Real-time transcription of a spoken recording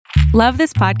Love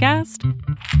this podcast?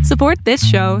 Support this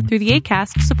show through the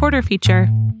Acast supporter feature.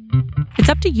 It's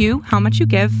up to you how much you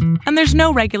give, and there's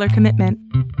no regular commitment.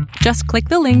 Just click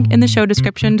the link in the show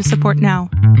description to support now.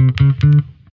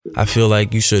 I feel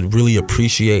like you should really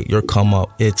appreciate your come up.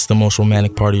 It's the most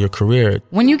romantic part of your career.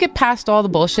 When you get past all the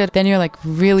bullshit, then you're like,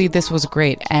 really, this was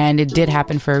great. And it did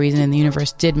happen for a reason, and the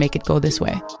universe did make it go this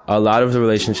way. A lot of the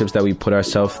relationships that we put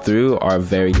ourselves through are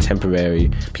very temporary.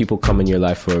 People come in your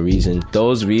life for a reason.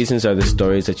 Those reasons are the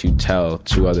stories that you tell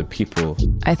to other people.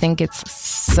 I think it's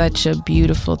such a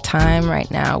beautiful time right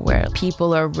now where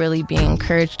people are really being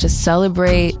encouraged to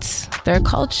celebrate their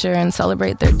culture and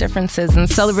celebrate their differences and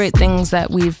celebrate things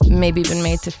that we've maybe been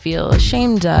made to feel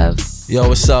ashamed of. Yo,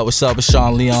 what's up? What's up? It's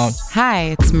Sean Leon.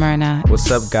 Hi, it's Myrna. What's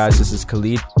up, guys? This is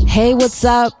Khalid. Hey, what's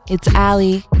up? It's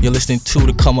Ali. You're listening to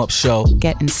The Come Up Show.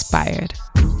 Get inspired.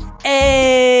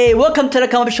 Hey, welcome to the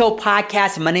Come Up Show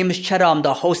podcast. My name is Cheddar. I'm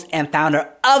the host and founder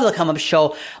of the Come Up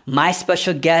Show. My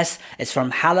special guest is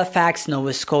from Halifax,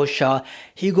 Nova Scotia.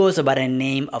 He goes by the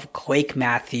name of Quake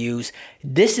Matthews.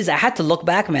 I had to look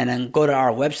back, man, and go to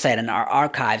our website and our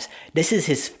archives. This is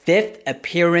his 5th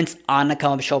appearance on the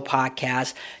Come Up Show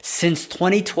podcast. Since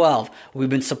 2012, we've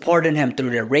been supporting him through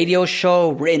the radio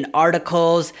show, written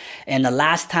articles, and the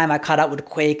last time I caught up with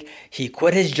Quake, he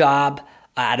quit his job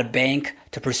at a bank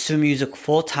to pursue music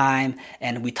full time,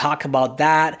 and we talk about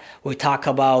that. We talk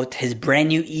about his brand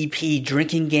new EP,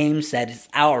 Drinking Games, that is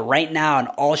out right now on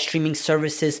all streaming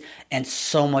services, and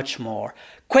so much more.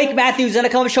 Quake Matthews on the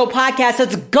Come Up Show podcast.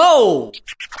 Let's go!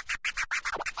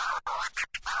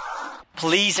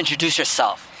 Please introduce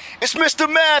yourself. It's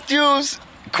Mr. Matthews.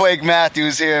 Quake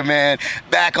Matthews here, man.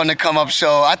 Back on the Come Up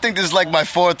Show. I think this is like my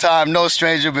 4th time. No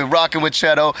stranger. Been rocking with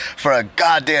Cheto for a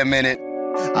goddamn minute.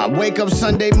 I wake up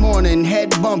Sunday morning, head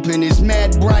bumping, it's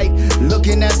mad bright.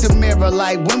 Looking at the mirror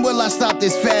like, when will I stop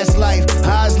this fast life?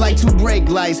 Eyes like 2 brake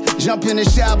lights. Jump in the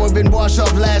shower, been washed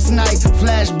off last night.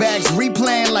 Flashbacks,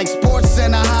 replaying like Sports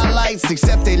Center highlights.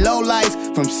 Except they low lights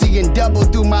from seeing double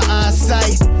through my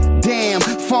eyesight. Damn,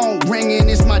 phone ringing,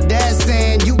 it's my dad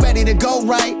saying, you ready to go,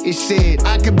 right? It said,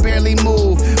 I could barely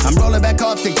move. I'm rolling back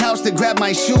off the couch to grab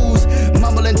my shoes.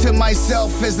 Mumbling to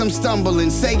myself as I'm stumbling,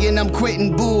 saying I'm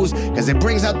quitting booze. Cause it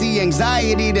brings out the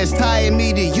anxiety that's tying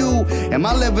me to you. And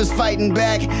my liver's fighting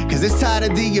back, cause it's tired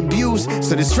of the abuse.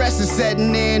 So the stress is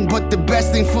setting in, but the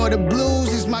best thing for the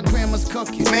blues is my grandma's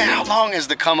cooking. Man, how long has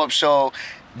the Come Up Show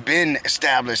been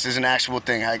established as an actual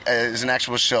thing, as an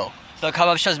actual show? The Come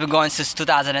Up Show has been going since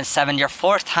 2007, your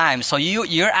 4th time. So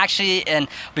you're actually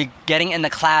getting in the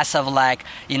class of like,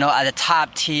 at the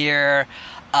top tier.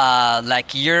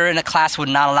 Like you're in a class where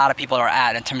not a lot of people are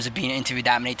at in terms of being interviewed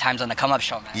that many times on the Come Up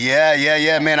Show, man.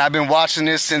 Yeah, man. I've been watching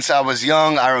this since I was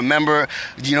young. I remember,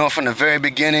 from the very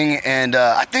beginning. And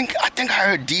I think I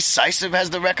heard Decisive has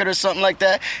the record or something like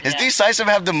that. Does Decisive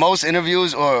have the most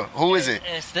interviews, or who is it?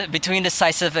 It's between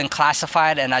Decisive and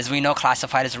Classified. And as we know,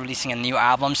 Classified is releasing a new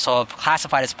album. So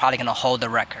Classified is probably going to hold the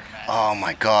record, man. Oh,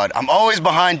 my God. I'm always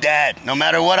behind Dad. No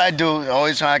matter what I do,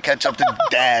 always trying to catch up to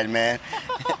Dad, man.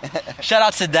 Shout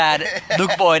out to Dad,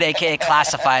 Luke Boyd, a.k.a.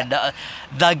 Classified,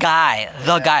 the guy.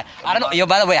 I don't know. Yo,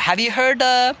 by the way, have you heard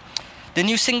the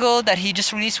new single that he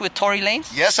just released with Tory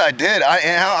Lanez? Yes, I did.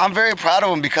 I'm very proud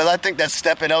of him because I think that's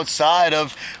stepping outside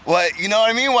of what he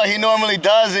normally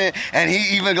does. And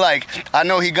he even, I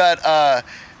know he got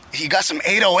some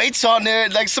 808s on there,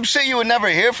 like some shit you would never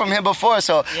hear from him before.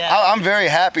 So I'm very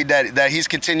happy that he's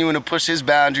continuing to push his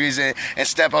boundaries and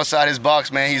step outside his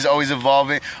box, man. He's always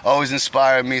evolving, always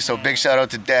inspiring me. So big shout out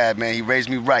to Dad, man. He raised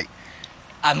me right.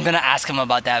 I'm gonna ask him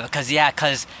about that because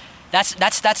that's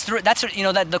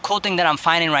the cool thing that I'm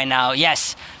finding right now.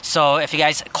 Yes. So if you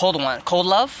guys Cold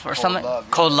Love or something,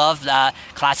 Cold Love,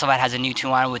 Classified has a new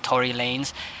tune on with Tory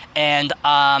Lanez, and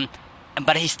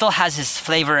but he still has his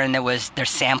flavor, and there's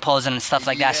samples and stuff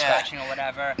like that, scratching or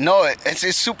whatever. No, it's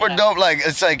super dope.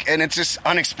 And it's just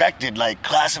unexpected. Like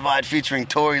Classified featuring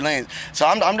Tory Lanez. So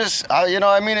I'm just,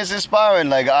 it's inspiring.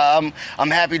 Like I'm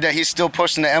happy that he's still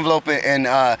pushing the envelope, and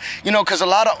because a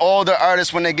lot of older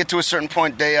artists, when they get to a certain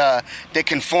point, they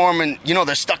conform, and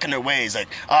they're stuck in their ways. Like,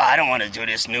 I don't want to do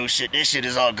this new shit. This shit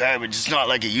is all garbage. It's not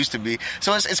like it used to be.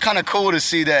 So it's kind of cool to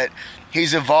see that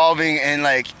he's evolving and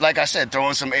like I said,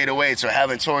 throwing some 808s or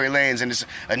having Tory Lanez, and it's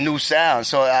a new sound.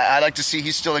 So I like to see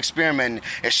he's still experimenting.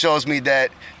 It shows me that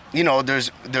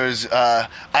there's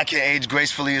I can age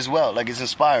gracefully as well. Like, it's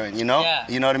inspiring, You know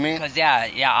what I mean? Because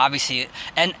obviously.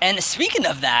 And speaking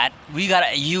of that, we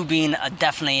got you being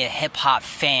definitely a hip hop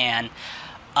fan.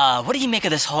 What do you make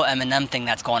of this whole Eminem thing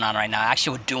that's going on right now? I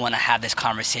actually do want to have this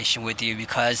conversation with you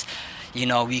because You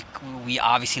know, we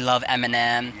obviously love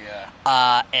Eminem.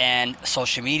 Yeah. And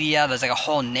social media, there's like a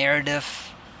whole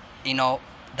narrative, you know,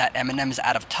 that Eminem is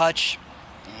out of touch.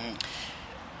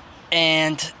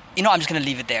 And, you know, I'm just going to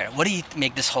leave it there. What do you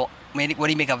make of this whole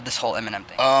Eminem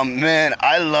thing? Man,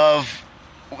 I love,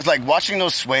 like, watching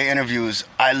those Sway interviews.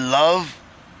 I love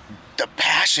the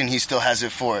passion he still has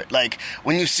it for it. Like,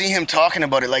 when you see him talking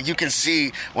about it, like, you can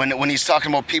see when he's talking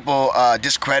about people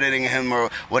discrediting him or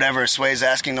whatever, Sway's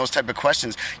asking those type of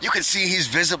questions, you can see he's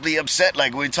visibly upset.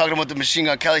 Like, when he's talking about the Machine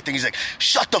Gun Kelly thing, he's like,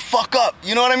 shut the fuck up.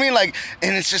 You know what I mean? Like,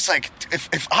 and it's just like,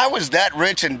 if I was that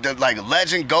rich and the, like,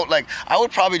 legend GOAT, like, I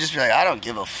would probably just be like, I don't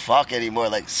give a fuck anymore.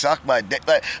 Like, suck my dick.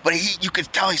 Like, but you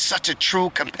could tell he's such a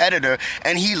true competitor,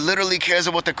 and he literally cares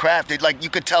about the craft. Like, you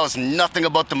could tell it's nothing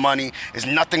about the money, it's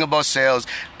nothing about sales.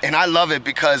 And I love it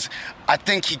because I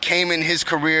think he came in his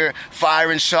career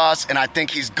firing shots, and I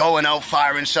think he's going out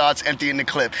firing shots, emptying the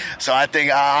clip. So I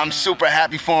think I'm super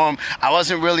happy for him. I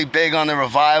wasn't really big on the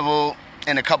revival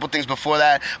and a couple things before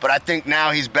that, but I think now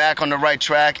he's back on the right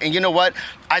track. And you know what?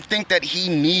 I think that he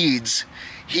needs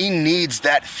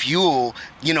that fuel,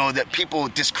 you know, that people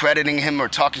discrediting him or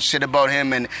talking shit about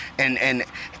him, and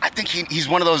I think he's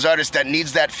one of those artists that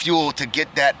needs that fuel to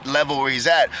get that level where he's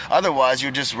at. Otherwise,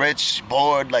 you're just rich,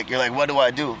 bored, like, you're like, what do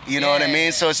I do? You know what I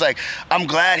mean? So it's like, I'm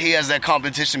glad he has that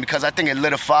competition because I think it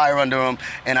lit a fire under him,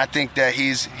 and I think that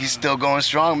he's still going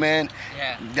strong, man.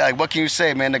 Yeah. Like, what can you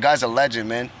say, man? The guy's a legend,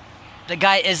 man. The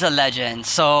guy is a legend.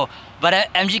 So, but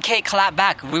MGK clapped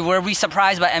back. Were we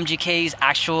surprised by MGK's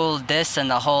actual diss and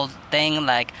the whole thing?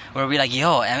 Like, were we like,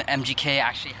 yo, MGK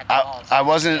actually had balls? I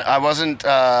wasn't.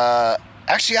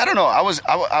 Actually, I don't know.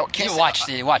 I can't. You watched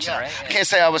it, right? I can't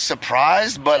say I was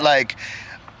surprised, but like,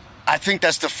 I think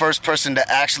that's the first person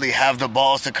to actually have the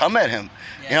balls to come at him.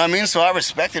 Yeah. You know what I mean? So I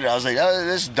respected it. I was like, oh,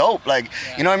 this is dope. Like,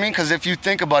 you know what I mean? Because if you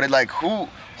think about it, like, who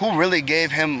really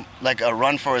gave him like a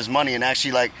run for his money and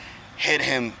actually like hit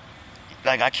him?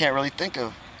 Like, I can't really think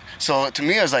of. So to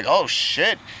me, I was like, oh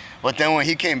shit. But then when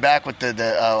he came back with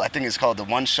the I think it's called the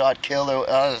one shot kill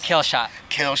kill shot,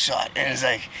 and it's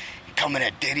like coming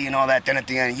at Diddy and all that. Then at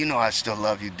the end, you know, I still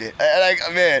love you, Diddy. Like,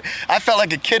 man, I felt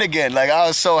like a kid again. Like, I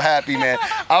was so happy, man.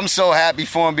 I'm so happy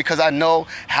for him because I know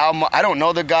how much. I don't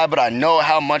know the guy, but I know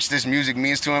how much this music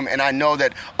means to him, and I know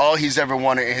that all he's ever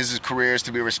wanted in his career is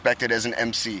to be respected as an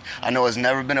MC. I know it's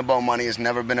never been about money. It's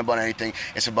never been about anything.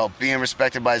 It's about being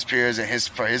respected by his peers and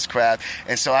for his craft.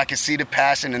 And so I can see the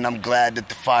passion, and I'm glad that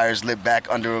the fire's lit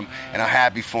back under him, and I'm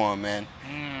happy for him, man.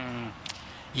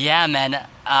 Yeah, man.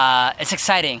 It's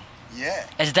exciting. Yeah.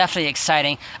 It's definitely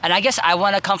exciting. And I guess I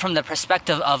want to come from the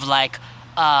perspective of, like,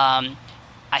 I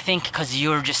think because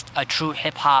you're just a true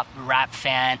hip-hop rap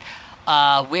fan,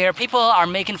 where people are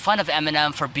making fun of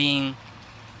Eminem for being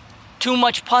too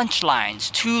much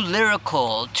punchlines, too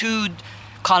lyrical, too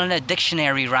calling it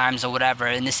dictionary rhymes or whatever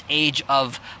in this age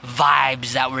of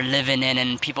vibes that we're living in,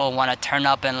 and people want to turn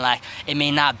up and, like, it may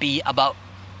not be about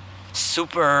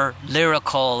super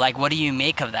lyrical. Like, what do you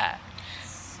make of that?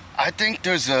 I think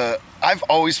I've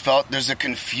always felt there's a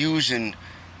confusion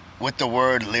with the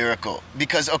word lyrical.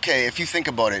 Because, okay, if you think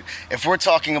about it, if we're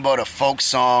talking about a folk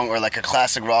song or like a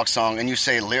classic rock song and you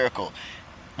say lyrical,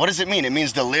 what does it mean? It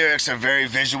means the lyrics are very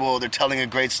visual, they're telling a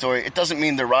great story. It doesn't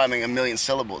mean they're rhyming a million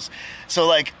syllables. So,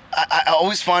 like, I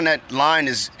always find that line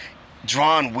is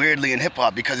drawn weirdly in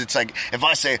hip-hop because it's like, if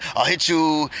I say, I'll hit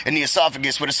you in the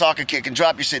esophagus with a soccer kick and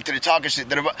drop your shit to the talking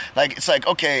shit, like, it's like,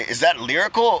 okay, is that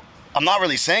lyrical? I'm not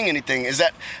really saying anything. Is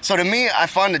that so? To me, I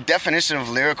find the definition of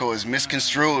lyrical is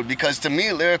misconstrued because to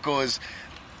me, lyrical is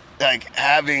like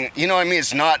having, you know what I mean?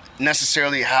 It's not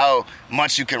necessarily how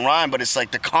much you can rhyme, but it's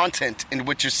like the content in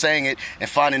which you're saying it and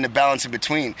finding the balance in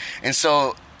between. And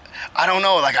so, I don't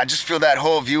know. Like, I just feel that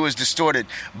whole view is distorted.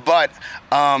 But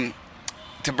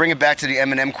to bring it back to the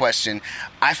Eminem question,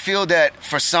 I feel that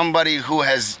for somebody who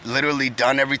has literally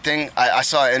done everything, I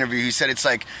saw an interview. He said it's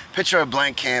like picture a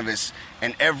blank canvas.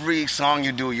 And every song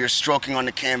you do, you're stroking on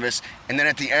the canvas. And then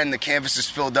at the end, the canvas is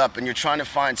filled up. And you're trying to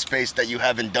find space that you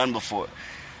haven't done before.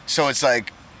 So it's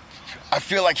like, I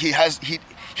feel like he's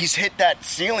hit that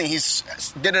ceiling. He's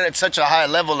did it at such a high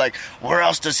level. Like, where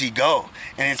else does he go?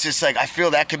 And it's just like, I feel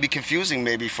that could be confusing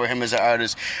maybe for him as an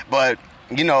artist. But,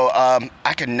 you know,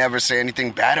 I could never say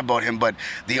anything bad about him. But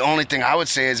the only thing I would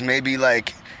say is maybe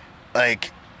like,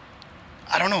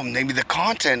 I don't know, maybe the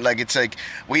content, like, it's like,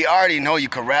 we already know you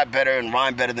can rap better and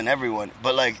rhyme better than everyone,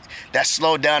 but, like, that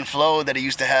slowed down flow that he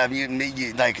used to have, you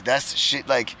like, that's shit,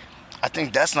 like, I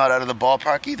think that's not out of the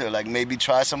ballpark either. Like, maybe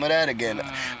try some of that again.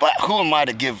 But who am I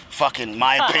to give fucking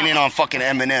my opinion on fucking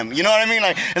Eminem? You know what I mean?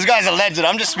 Like, this guy's a legend.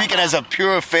 I'm just speaking as a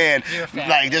pure fan.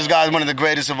 Like, this guy's one of the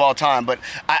greatest of all time. But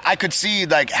I could see,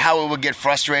 like, how it would get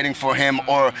frustrating for him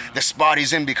or the spot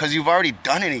he's in, because you've already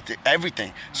done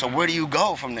everything. So where do you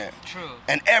go from there? True.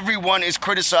 And everyone is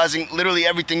criticizing literally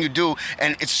everything you do,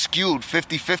 and it's skewed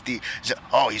 50-50.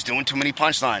 Oh, he's doing too many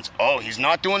punchlines. Oh, he's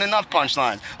not doing enough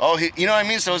punchlines. Oh, you know what I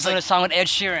mean? So it's like a song with Ed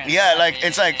Sheeran. Yeah, like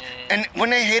it's like, and when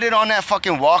they hated on that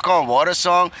fucking Walk on Water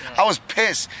song, I was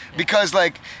pissed because,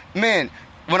 like, man,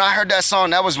 when I heard that song,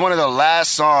 that was one of the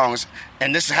last songs,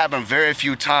 and this happened very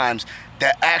few times,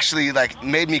 that actually, like,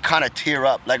 made me kind of tear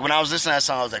up. Like, when I was listening to that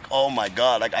song, I was like, oh my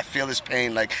God, like, I feel his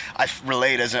pain. Like, I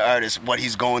relate as an artist what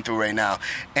he's going through right now.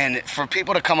 And for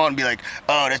people to come out and be like,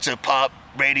 oh, that's a pop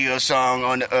radio song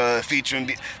on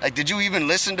featuring, like, did you even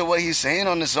listen to what he's saying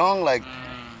on the song? Like,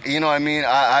 you know what I mean?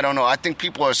 I don't know. I think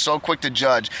people are so quick to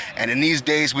judge. And in these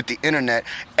days with the internet,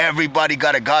 everybody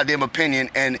got a goddamn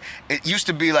opinion. And it used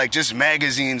to be like just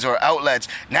magazines or outlets.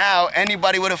 Now,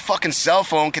 anybody with a fucking cell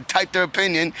phone can type their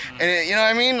opinion. And you know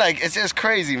what I mean? Like, it's just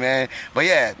crazy, man. But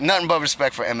yeah, nothing but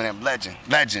respect for Eminem. Legend.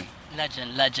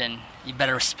 You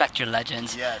better respect your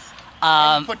legends. Yes.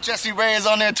 And you put Jessie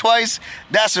Reyez on there twice.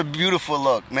 That's a beautiful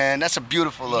look, man. That's a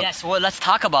beautiful look. Yes, well, let's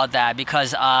talk about that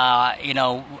because, you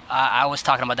know, I was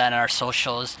talking about that in our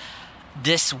socials.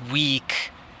 This week,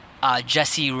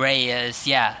 Jessie Reyez,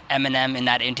 Eminem in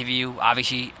that interview,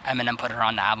 obviously Eminem put her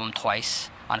on the album twice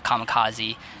on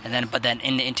Kamikaze, but then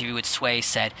in the interview with Sway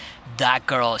said, that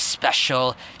girl is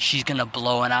special. She's going to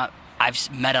blow it up.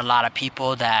 I've met a lot of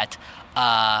people that...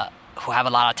 who have a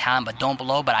lot of talent but don't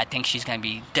blow, but I think she's going to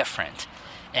be different.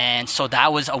 And so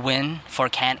that was a win for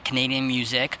Canadian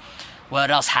music. What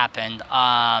else happened?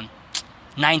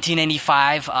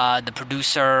 1985, the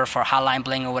producer for Hotline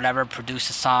Bling or whatever produced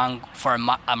a song for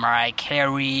Mariah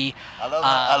Carey.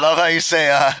 I love how you say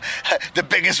the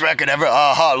biggest record ever,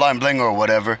 Hotline Bling or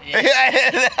whatever.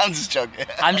 Yeah. I'm just joking.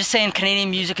 I'm just saying Canadian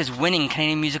music is winning.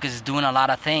 Canadian music is doing a lot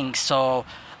of things. So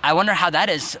I wonder how that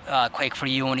is, Quake, for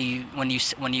you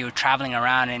when you're traveling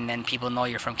around and then people know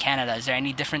you're from Canada. Is there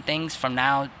any different things from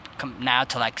now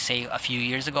to, like, say a few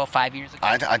years ago, 5 years ago?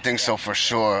 I think so for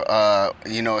sure.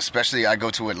 You know, especially I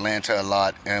go to Atlanta a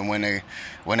lot, and when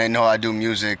they know I do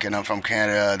music and I'm from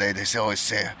Canada, they always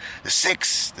say the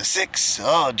six.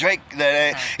 Oh, Drake. You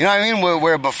know what I mean?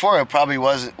 Where before it probably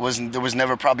wasn't there was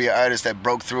never probably an artist that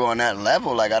broke through on that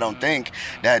level. Like, I don't think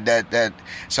that.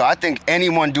 So I think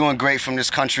anyone doing great from this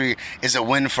country is a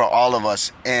win for all of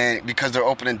us, and because they're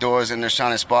opening doors and they're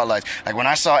shining spotlights. Like when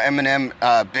I saw Eminem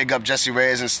big up Jessie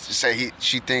Reyez and say he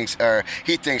thinks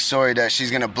that she's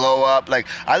gonna blow up. Like,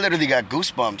 I literally got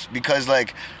goosebumps because,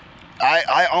 like,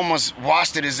 I almost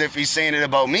watched it as if he's saying it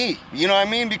about me. You know what I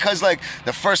mean? Because, like,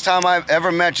 the first time I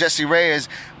ever met Jessie Reyez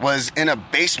was in a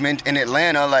basement in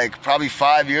Atlanta, like, probably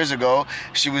 5 years ago.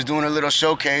 She was doing a little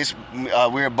showcase. We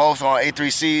were both on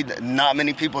A3C, not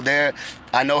many people there.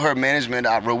 I know her management,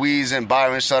 Ruiz and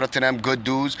Byron, shout out to them, good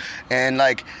dudes. And,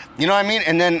 like, you know what I mean?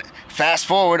 And then fast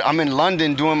forward, I'm in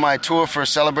London doing my tour for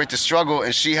Celebrate the Struggle,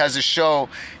 and she has a show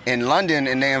in London,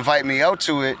 and they invite me out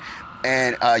to it.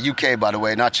 And UK, by the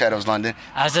way, not Chato's London.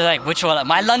 I was like, which one?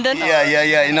 My London?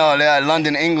 Yeah. No,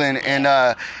 London, England.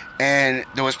 And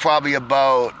there was probably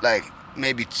about, like,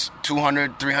 maybe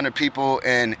 200, 300 people.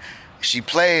 And she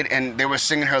played, and they were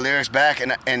singing her lyrics back.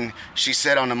 And she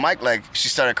said on the mic, like, she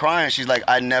started crying. She's like,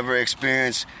 I never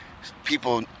experienced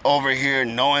people over here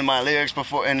knowing my lyrics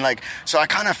before, and, like, so I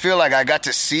kind of feel like I got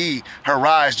to see her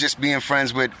rise just being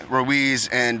friends with Ruiz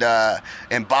and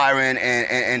Byron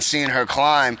and seeing her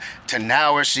climb to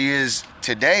now where she is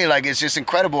today. Like, it's just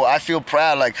incredible. I feel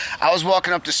proud. Like, I was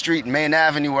walking up the street, Main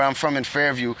Avenue, where I'm from in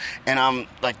Fairview, and I'm,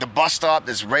 like, the bus stop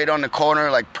that's right on the corner,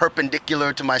 like,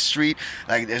 perpendicular to my street.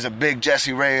 Like, there's a big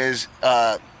Jessie Reyez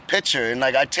picture, and,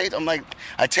 like, I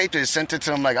taped it, sent it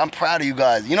to them, like, I'm proud of you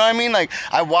guys. You know what I mean? Like,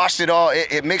 I watched it all.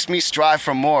 It makes me strive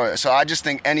for more. So I just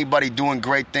think anybody doing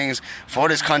great things for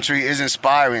this country is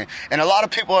inspiring. And a lot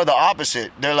of people are the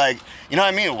opposite. They're like, you know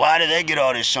what I mean? Why did they get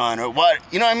all this shine? Or what?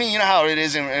 You know what I mean? You know how it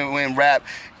is in rap.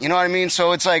 You know what I mean?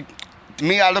 So it's like, to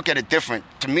me, I look at it different.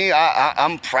 To me,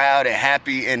 I'm proud and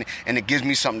happy, and it gives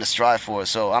me something to strive for.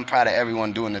 So I'm proud of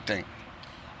everyone doing the thing.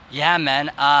 Yeah,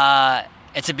 man.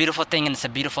 It's a beautiful thing, and it's a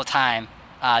beautiful time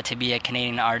to be a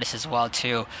Canadian artist as well,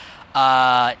 too.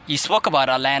 You spoke about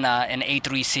Atlanta and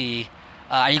A3C.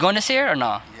 Are you going this year or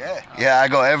no? Yeah, I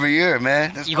go every year,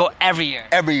 man. You go every year?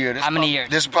 Every year. How many years?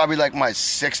 This is probably like my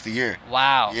 6th year.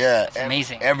 Wow. Yeah. That's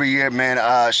amazing. Every year,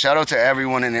 man. Shout out to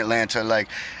everyone in Atlanta. Like,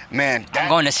 Man, I'm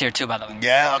going this year too, by the way.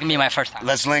 Yeah, It's gonna be my first time.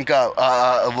 Let's link up.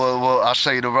 I'll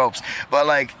show you the ropes. But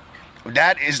like,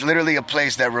 that is literally a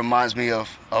place that reminds me of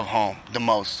home the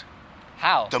most.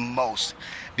 How? The most,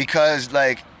 because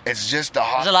like it's just the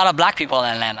There's a lot of black people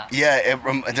in Atlanta. Yeah,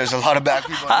 there's a lot of black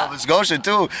people in Nova Scotia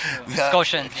too.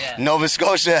 Scotians, yeah. Nova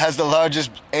Scotia has the largest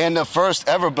and the first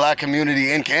ever black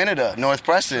community in Canada, North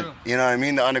Preston. True. You know what I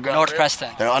mean? The underground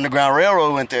Preston. The Underground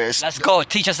Railroad went there. Let's go.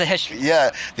 Teach us the history. Yeah,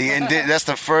 that's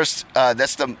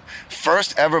the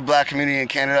first ever black community in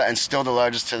Canada, and still the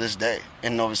largest to this day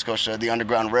in Nova Scotia. The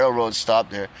Underground Railroad stopped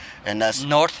there, and that's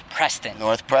North Preston.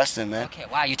 North Preston, man. Okay,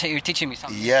 wow, you're teaching me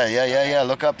something. Yeah.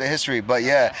 Look up the history, but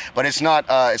it's not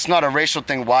a racial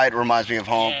thing. Why it reminds me of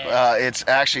home? It's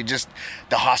actually just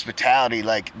the hospitality.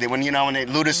 Like when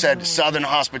Luda said Southern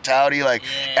hospitality, like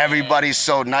everybody's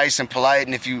so nice and polite,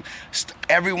 and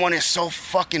everyone is so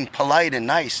fucking polite and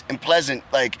nice and pleasant,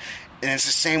 like. And it's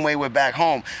the same way we're back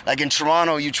home. Like in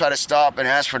Toronto, you try to stop and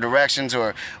ask for directions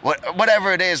or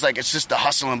whatever it is. Like it's just the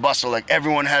hustle and bustle. Like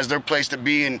everyone has their place to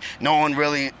be, and no one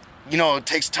really, it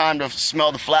takes time to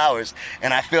smell the flowers.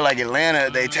 And I feel like Atlanta,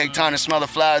 they take time to smell the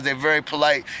flowers. They're very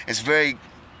polite. It's very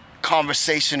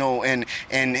conversational, and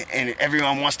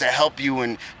everyone wants to help you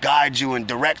and guide you and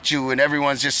direct you, and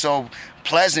everyone's just so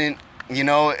pleasant. And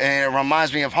it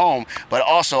reminds me of home. But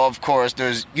also, of course,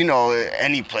 there's,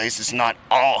 any place, it's not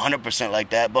all 100%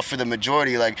 like that. But for the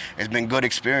majority, like, it's been good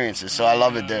experiences. So I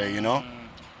love it there,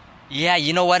 Yeah,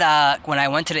 you know what? When I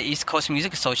went to the East Coast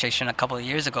Music Association a couple of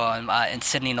years ago in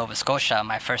Sydney, Nova Scotia,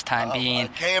 my first time being...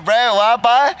 Cape Breton, what,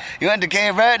 boy? You went to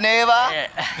Cape Breton, neighbor?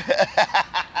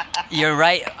 You're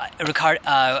right, Ricard,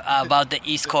 about the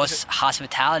East Coast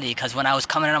hospitality. Because when I was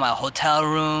coming out of my hotel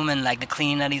room and, like, the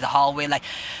cleaning of the hallway, like...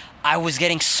 I was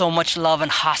getting so much love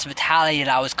and hospitality that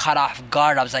I was caught off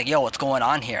guard. I was like, yo, what's going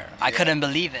on here? I couldn't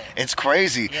believe it. It's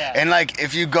crazy. Yeah. And, like,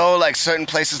 if you go, like, certain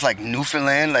places like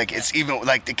Newfoundland, like, it's even,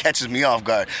 like, it catches me off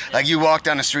guard. Yeah. Like, you walk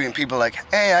down the street and people are like,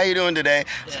 hey, how you doing today?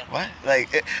 Yeah. Like, what?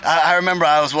 Like, I remember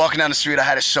I was walking down the street. I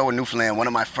had a show in Newfoundland, one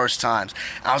of my first times.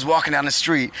 I was walking down the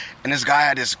street, and this guy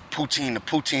had this poutine. The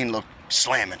poutine looked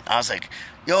slamming. I was like...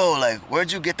 Yo, like,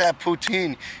 where'd you get that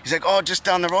poutine? He's like, oh, just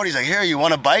down the road. He's like, here, you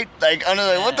want a bite? Like, I'm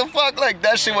like, what the fuck? Like,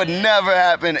 that shit would never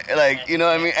happen, like, you know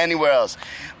what I mean, anywhere else.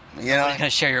 I'm not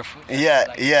gonna share your food.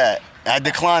 Yeah. I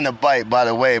declined the bite, by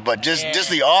the way, but just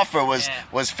the offer was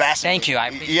fascinating. Thank you. I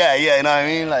appreciate it. Yeah, you know what I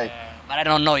mean? Like, but I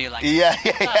don't know you like Yeah.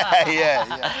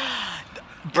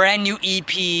 Brand new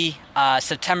EP,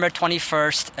 September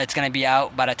 21st. It's gonna be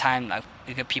out by the time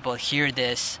people hear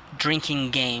this.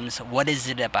 Drinking Games. What is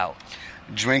it about?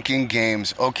 Drinking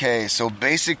Games. Okay, so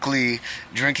basically,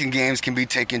 Drinking Games can be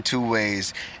taken two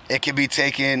ways. It can be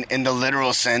taken in the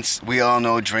literal sense. We all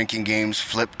know drinking games,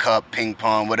 flip cup, ping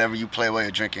pong, whatever you play while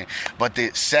you're drinking. But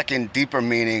the second, deeper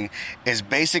meaning is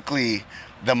basically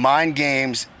the mind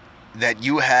games that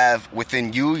you have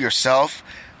within you, yourself,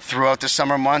 throughout the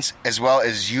summer months, as well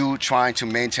as you trying to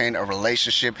maintain a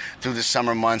relationship through the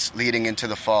summer months leading into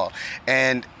the fall.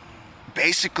 And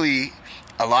basically...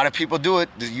 a lot of people do it.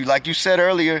 Like you said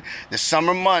earlier, the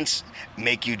summer months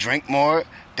make you drink more.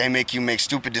 They make you make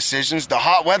stupid decisions. The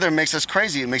hot weather makes us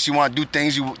crazy. It makes you want to do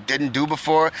things you didn't do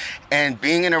before. And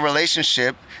being in a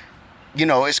relationship,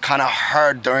 it's kind of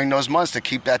hard during those months to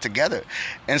keep that together.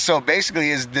 And so basically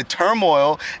is the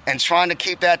turmoil and trying to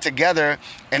keep that together,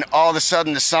 and all of a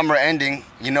sudden the summer ending,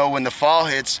 when the fall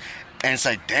hits, and it's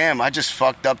like, damn, I just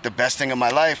fucked up the best thing of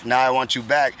my life. Now I want you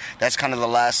back. That's kind of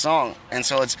the last song. And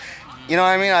so it's... You know what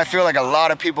I mean? I feel like a lot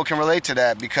of people can relate to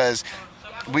that, because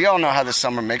we all know how the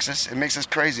summer makes us. It makes us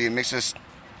crazy. It makes us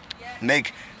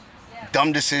make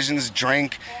dumb decisions,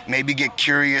 drink, maybe get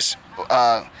curious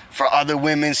for other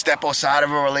women, step outside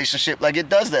of a relationship. Like, it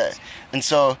does that. And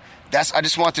so I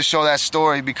just want to show that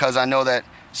story, because I know that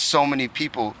so many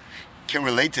people can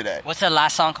relate to that. What's the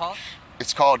last song called?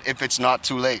 It's called If It's Not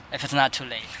Too Late. If It's Not Too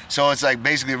Late. So it's like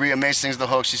basically Rhea May sings the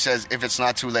hook. She says, if it's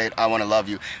not too late, I want to love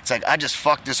you. It's like, I just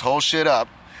fucked this whole shit up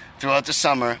throughout the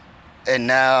summer, and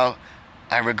now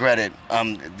I regret it.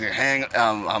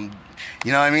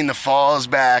 You know what I mean? The fall is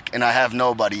back, and I have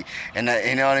nobody. And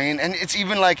you know what I mean? And it's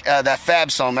even like that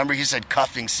Fab song. Remember, he said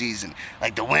cuffing season.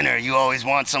 Like the winter, you always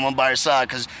want someone by your side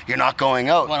because you're not going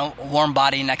out. You want a warm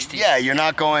body next to you. Yeah, you're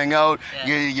not going out.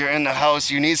 Yeah. You're in the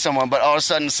house. You need someone. But all of a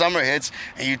sudden, summer hits,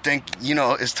 and you think,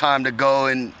 it's time to go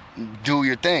and do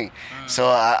your thing. So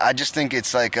I just think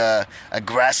it's like a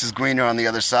grass is greener on the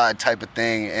other side type of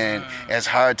thing, and it's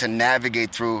hard to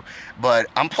navigate through. But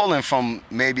I'm pulling from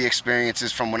maybe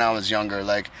experiences from when I was younger.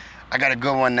 Like, I got a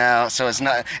good one now, so it's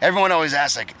not... Everyone always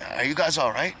asks, like, are you guys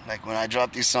all right? Like, when I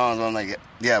drop these songs, I'm like,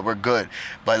 yeah, we're good.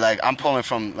 But, like, I'm pulling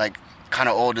from, like, kind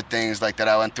of older things like that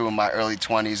I went through in my early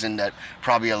 20s and that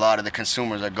probably a lot of the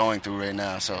consumers are going through right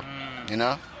now. So, you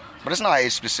know? But it's not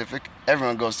age specific.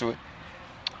 Everyone goes through it.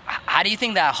 How do you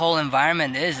think that whole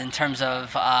environment is in terms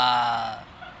of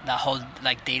the whole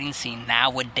like dating scene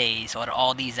nowadays, or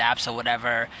all these apps or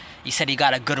whatever? You said you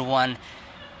got a good one.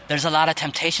 There's a lot of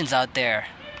temptations out there.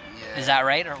 Yeah. Is that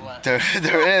right or what? There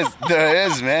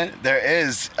is, man. There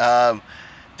is.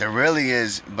 There really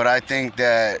is. But I think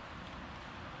that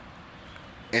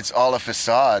it's all a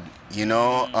facade, you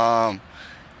know?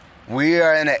 We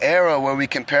are in an era where we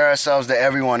compare ourselves to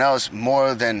everyone else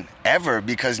more than ever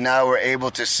because now we're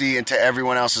able to see into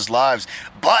everyone else's lives.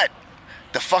 But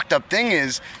the fucked up thing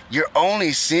is you're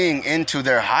only seeing into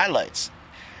their highlights.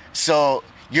 So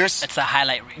it's a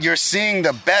highlight reel. You're seeing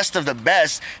the best of the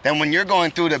best. Then when you're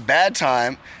going through the bad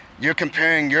time, you're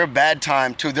comparing your bad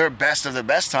time to their best of the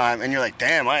best time, and you're like,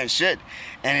 damn, I ain't shit.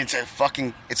 And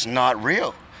it's not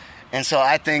real. And so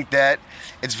I think that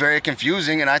it's very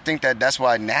confusing, and I think that that's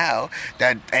why now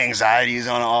that anxiety is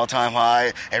on an all-time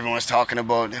high, everyone's talking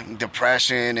about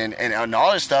depression and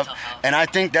all this stuff, and I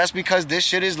think that's because this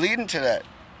shit is leading to that.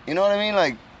 You know what I mean?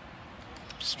 Like,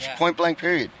 point blank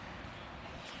period.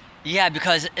 Yeah,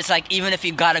 because it's like even if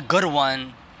you got a good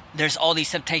one, there's all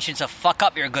these temptations to fuck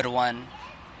up your good one,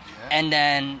 and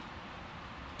then...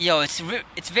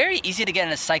 it's very easy to get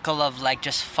in a cycle of like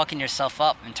just fucking yourself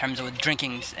up in terms of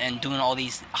drinking and doing all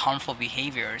these harmful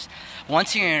behaviors.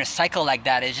 Once you're in a cycle like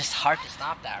that, it's just hard to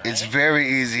stop that, right? It's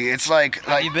very easy. It's like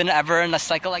have you been ever in a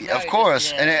cycle like that? Of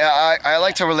course. And I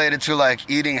like to relate it to like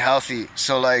eating healthy.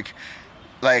 So like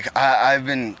I've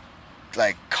been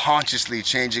like consciously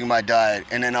changing my diet,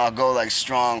 and then I'll go like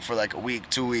strong for like a week,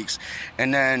 2 weeks,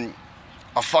 and then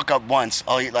I'll fuck up once.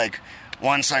 I'll eat like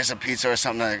one slice of pizza or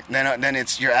something like that. Then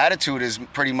it's your attitude is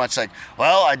pretty much like,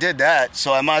 well, I did that,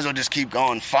 so I might as well just keep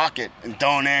going. Fuck it, and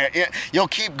don't air. You'll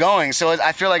keep going. So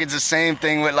I feel like it's the same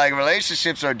thing with like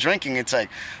relationships or drinking. It's like,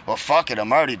 well, fuck it,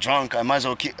 I'm already drunk. I might as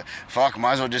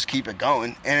well just keep it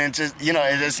going. And it's just,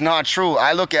 it's not true.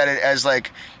 I look at it as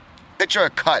like, picture a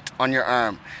cut on your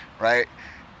arm, right?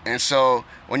 And so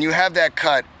when you have that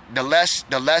cut, the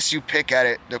less you pick at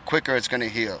it, the quicker it's gonna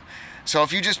heal. So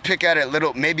if you just pick at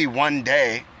it maybe one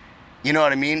day, you know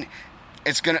what I mean?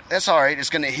 That's all right. It's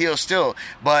gonna heal still.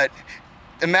 But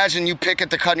imagine you pick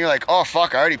at the cut and you're like, oh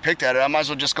fuck, I already picked at it. I might as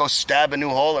well just go stab a new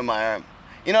hole in my arm.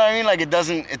 You know what I mean? Like it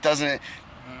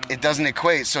doesn't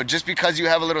equate. So just because you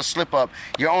have a little slip up,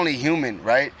 you're only human,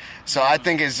 right? So I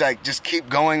think it's like just keep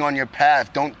going on your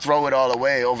path. Don't throw it all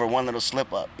away over one little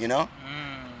slip up. You know?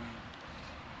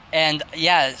 And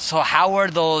so how were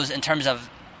those in terms of?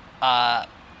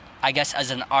 I guess as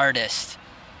an artist,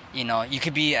 you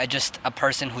could be just a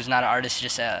person who's not an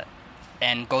artist,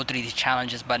 and go through these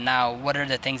challenges. But now, what are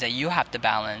the things that you have to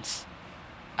balance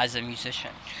as a musician?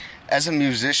 As a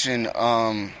musician,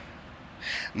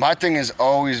 my thing has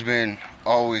always been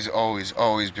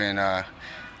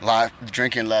live,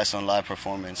 drinking less on live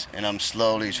performance, and I'm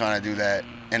slowly trying to do that.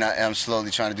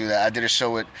 I did a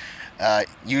show with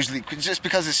usually just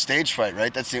because it's stage fright,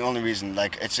 right? That's the only reason.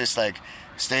 Like it's just like.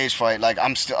 Stage fright, like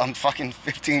I'm fucking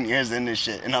 15 years in this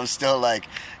shit, and I'm still like,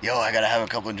 yo, I gotta have a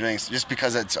couple of drinks, just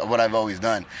because it's what I've always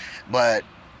done. But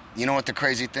you know what the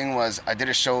crazy thing was? I did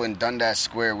a show in Dundas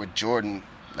Square with Jordan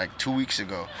like 2 weeks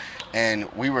ago,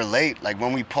 and we were late. Like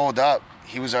when we pulled up,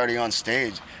 he was already on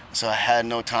stage, so I had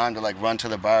no time to like run to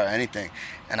the bar or anything.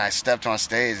 And I stepped on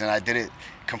stage and I did it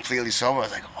completely sober. I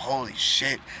was like, holy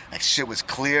shit. Like shit was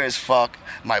clear as fuck.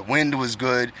 My wind was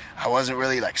good. I wasn't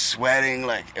really like sweating.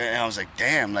 And I was like,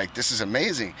 damn, like this is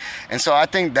amazing. And so I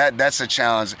think that's a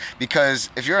challenge, because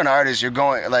if you're an artist, you're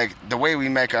going, like the way we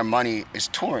make our money is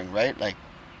touring, right? Like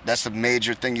that's the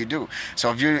major thing you do.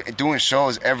 So if you're doing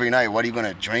shows every night, what are you going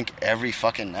to drink every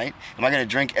fucking night? Am I going to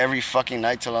drink every fucking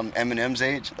night till I'm Eminem's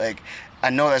age? Like, I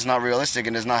know that's not realistic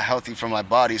and it's not healthy for my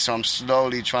body. So I'm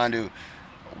slowly trying to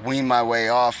wean my way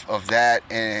off of that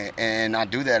and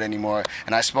not do that anymore.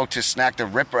 And I spoke to Snack the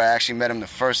Ripper. I actually met him the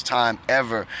first time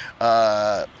ever,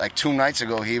 like 2 nights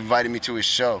ago. He invited me to his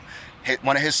show.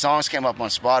 One of his songs came up on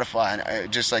Spotify, and I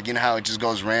just like, how it just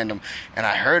goes random. And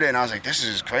I heard it, and I was like, this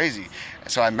is crazy.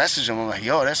 And so I messaged him. I'm like,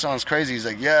 yo, that song's crazy. He's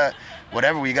like, yeah,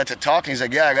 whatever. We got to talking. He's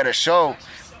like, yeah, I got a show.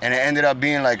 And it ended up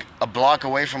being like a block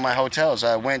away from my hotel. So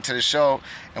I went to the show,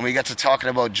 and we got to talking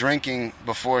about drinking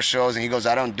before shows. And he goes,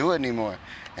 I don't do it anymore.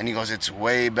 And he goes, it's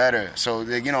way better. So,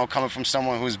 coming from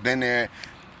someone who's been there,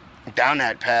 down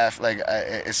that path, like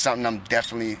it's something I'm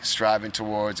definitely striving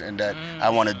towards and that I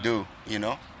want to do,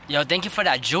 Yo, thank you for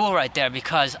that jewel right there,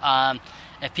 because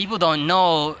if people don't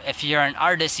know, if you're an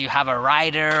artist, you have a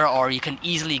rider, or you can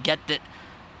easily get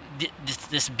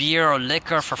this beer or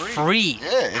liquor for free.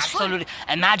 Yeah, it's absolutely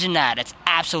free. Imagine that. It's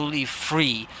absolutely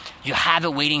free. You have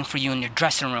it waiting for you in your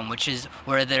dressing room, which is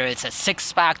whether it's a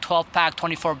 6-pack, 12-pack,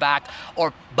 24-pack,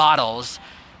 or bottles,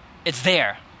 it's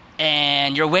there.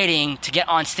 And you're waiting to get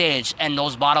on stage, and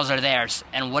those bottles are theirs.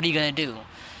 And what are you going to do?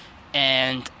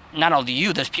 And not only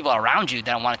you, there's people around you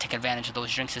that want to take advantage of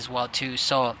those drinks as well, too.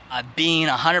 So being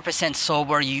 100%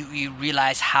 sober, you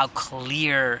realize how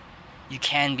clear you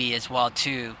can be as well,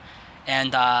 too.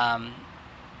 And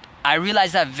I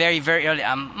realized that very, very early.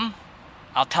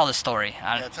 I'll tell the story.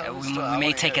 We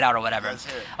may take it out or whatever.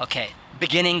 Okay.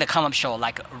 Beginning the come-up show,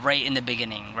 like right in the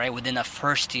beginning, right? Within the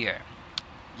first year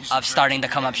of starting the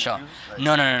come-up show.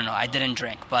 No. I didn't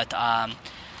drink. But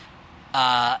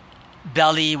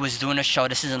Belly was doing a show.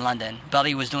 This is in London.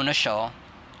 Belly was doing a show.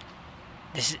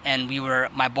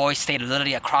 My boys stayed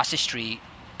literally across the street,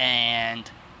 and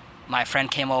my friend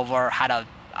came over, had a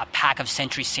pack of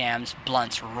Century Sam's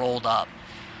blunts rolled up.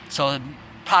 So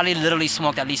probably literally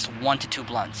smoked at least 1 to 2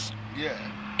 blunts. Yeah.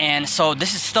 And so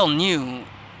this is still new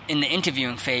in the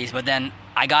interviewing phase, but then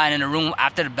I got in a room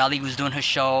after Belly was doing his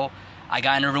show. I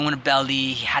got in a room with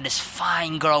Belly. He had this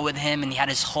fine girl with him, and he had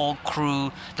his whole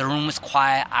crew. The room was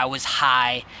quiet. I was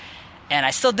high. And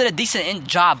I still did a decent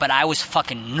job, but I was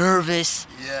fucking nervous,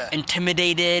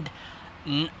 intimidated,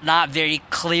 not very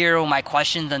clear with my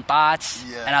questions and thoughts.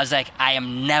 Yeah. And I was like, I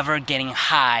am never getting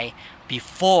high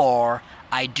before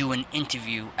I do an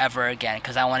interview ever again,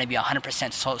 because I want to be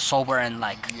 100% sober and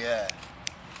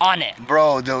on it.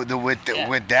 Bro,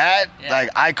 with that, like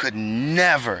I could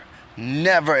never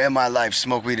in my life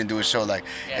smoke weed and do a show. Like,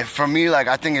 if for me, like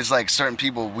I think it's like certain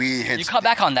people weed hits. You cut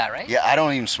back on that, right? Yeah, I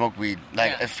don't even smoke weed.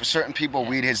 Like, if for certain people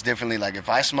weed hits differently. Like, if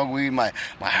I smoke weed, my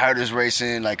heart is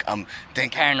racing. Like, I'm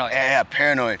thinking paranoid. Yeah,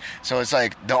 paranoid. So it's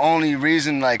like the only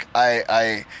reason like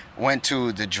I went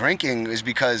to the drinking is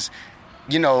because,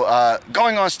 you know,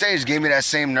 going on stage gave me that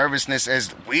same nervousness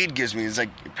as weed gives me. It's like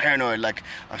paranoid, like,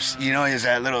 there's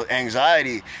that little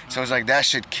anxiety. So it's like that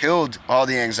shit killed all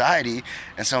the anxiety.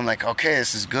 And so I'm like, okay,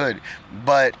 this is good.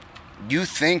 But you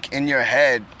think in your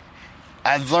head,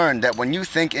 I've learned that when you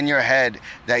think in your head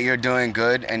that you're doing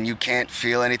good and you can't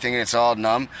feel anything and it's all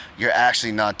numb, you're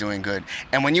actually not doing good.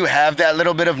 And when you have that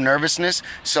little bit of nervousness,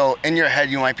 so in your head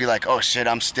you might be like, oh shit,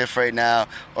 I'm stiff right now,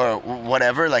 or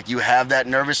whatever, like you have that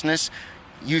nervousness,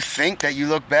 you think that you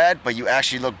look bad, but you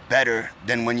actually look better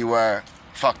than when you are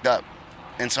fucked up.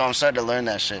 And so I'm starting to learn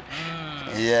that shit.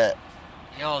 Yeah.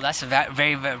 Yo, that's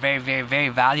very, very, very, very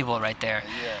valuable right there.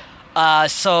 Yeah.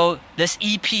 So this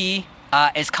EP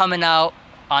is coming out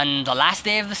on the last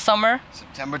day of the summer.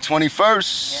 September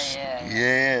 21st. Yeah.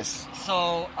 Yes.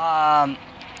 So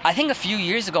I think a few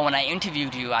years ago when I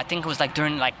interviewed you, I think it was like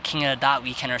during like King of the Dot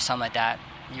weekend or something like that.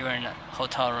 You were in a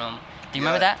hotel room. Do you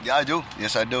remember that? Yeah, I do.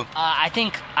 Yes, I do. I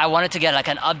think I wanted to get like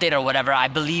an update or whatever. I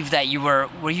believe that you were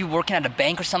you working at a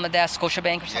bank or something like that, Scotia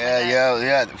Bank or something like that?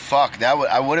 Yeah. Fuck,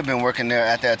 I would have been working there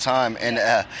at that time. And,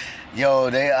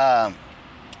 they,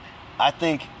 I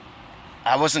think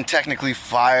I wasn't technically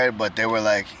fired, but they were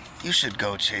like, you should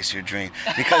go chase your dream.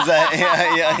 Because,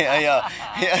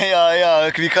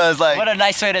 because like... What a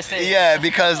nice way to say it. Yeah,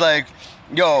 because like,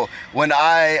 when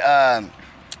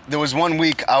there was one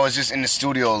week I was just in the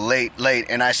studio late,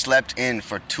 and I slept in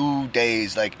for 2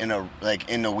 days, in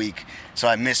a week. So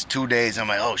I missed 2 days. I'm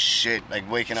like, oh shit, like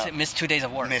waking up. Missed 2 days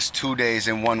of work. Missed 2 days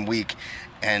in 1 week,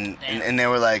 and they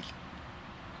were like,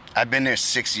 I've been there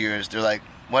 6 years. They're like,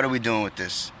 what are we doing with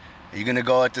this? Are you gonna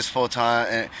go at this full time?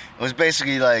 And it was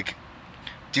basically like,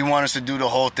 do you want us to do the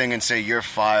whole thing and say you're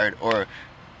fired, or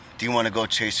do you want to go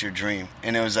chase your dream?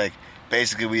 And it was like,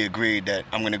 basically we agreed that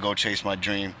I'm gonna go chase my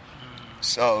dream.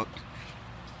 So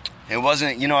it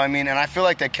wasn't, you know what I mean? And I feel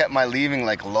like they kept my leaving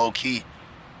like low key,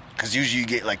 because usually you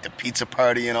get like the pizza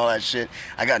party and all that shit.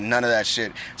 I got none of that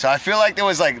shit. So I feel like there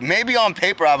was like, maybe on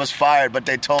paper I was fired, but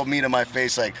they told me to my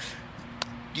face like,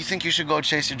 do you think you should go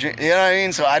chase your dream? You know what I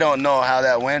mean? So I don't know how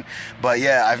that went, but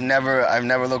yeah, I've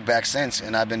never looked back since,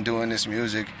 and I've been doing this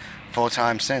music full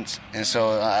time since. And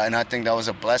so and I think that was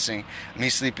a blessing. Me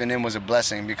sleeping in was a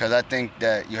blessing, because I think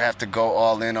that you have to go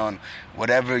all in on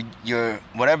whatever your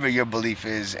belief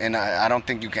is, and I don't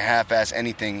think you can half-ass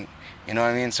anything. You know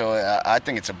what I mean? So I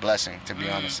think it's a blessing, to be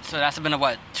honest. So that's been,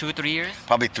 2-3 years?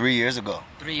 Probably 3 years ago.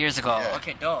 3 years ago. Yeah.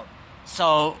 Okay, dope.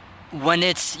 So when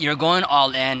you're going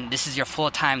all in, this is your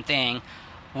full-time thing,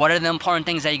 what are the important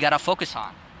things that you gotta focus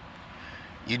on?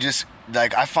 You just,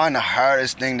 I find the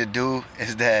hardest thing to do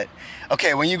is that,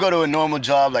 okay, when you go to a normal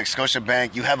job like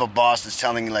Scotiabank, you have a boss that's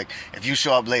telling you, if you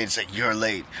show up late, it's like, you're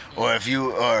late. Or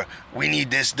we need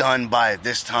this done by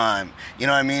this time. You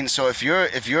know what I mean? So if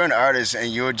you're an artist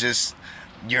and you're just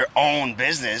your own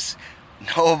business,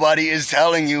 nobody is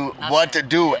telling you what to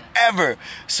do ever.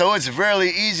 So it's really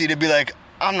easy to be like,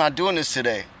 I'm not doing this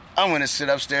today. I'm going to sit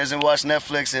upstairs and watch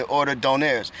Netflix and order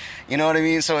donaires. You know what I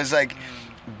mean? So it's like,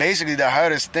 basically the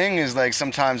hardest thing is like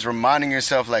sometimes reminding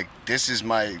yourself like, this is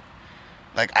my,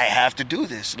 like, I have to do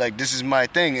this. Like, this is my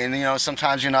thing. And, you know,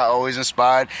 sometimes you're not always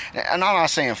inspired. And I'm not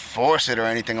saying force it or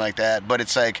anything like that, but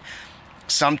it's like,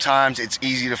 sometimes it's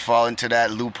easy to fall into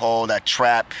that loophole, that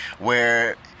trap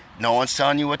where no one's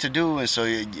telling you what to do, and so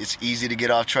it's easy to get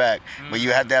off track. But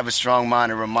you have to have a strong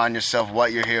mind and remind yourself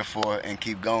what you're here for and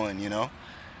keep going, you know?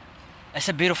 It's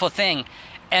a beautiful thing.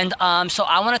 And so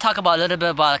I want to talk about a little bit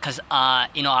about, because,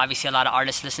 you know, obviously a lot of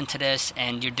artists listen to this,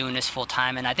 and you're doing this full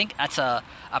time, and I think that's a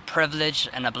privilege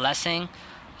and a blessing.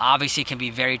 Obviously it can be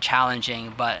very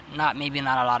challenging, but maybe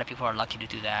not a lot of people are lucky to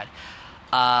do that.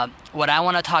 What I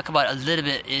want to talk about a little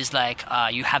bit is like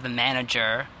you have a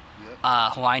manager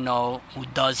who I know who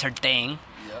does her thing.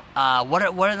 What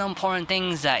are the important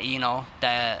things that you know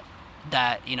that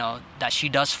she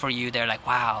does for you? They're like,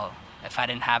 wow, if I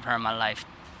didn't have her in my life,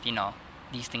 you know,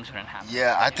 these things wouldn't happen.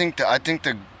 Yeah, I think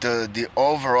the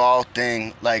overall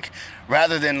thing, like,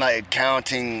 rather than like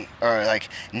counting or like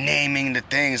naming the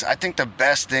things, I think the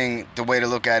best thing, the way to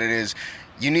look at it is,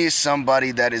 you need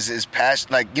somebody that is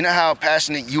passionate. Like, you know how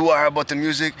passionate you are about the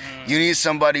music? You need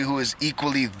somebody who is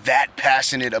equally that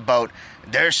passionate about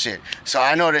their shit. So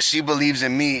I know that she believes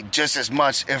in me just as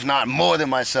much, if not more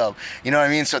than myself. You know what I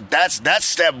mean? So that's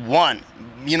step one.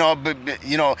 You know, but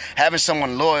you know, having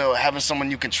someone loyal, having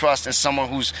someone you can trust, and someone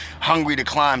who's hungry to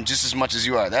climb just as much as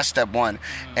you are. That's step one.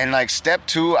 And like step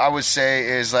two, I would say,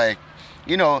 is like,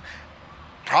 you know,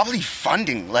 probably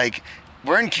funding. Like,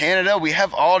 we're in Canada, we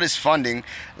have all this funding.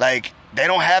 Like, they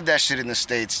don't have that shit in the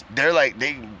States. They're like,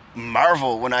 they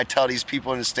marvel when I tell these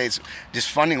people in the States this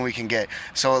funding we can get.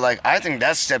 So like, I think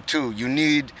that's step two. You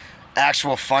need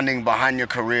actual funding behind your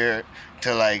career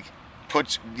to like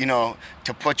put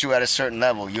you at a certain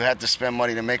level. You have to spend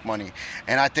money to make money.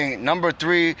 And I think number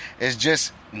three is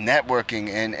just networking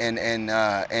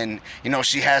and you know,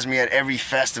 she has me at every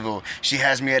festival, she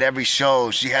has me at every show,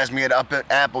 she has me at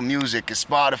Apple Music and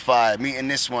Spotify, meeting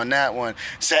this one, that one,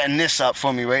 setting this up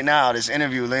for me right now, this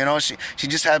interview. You know, she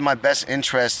just has my best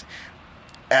interest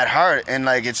at heart. And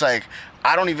like, it's like,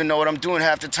 I don't even know what I'm doing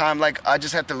half the time. Like, I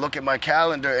just have to look at my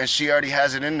calendar and she already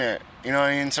has it in there. You know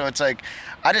what I mean? So it's like,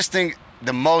 I just think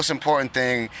the most important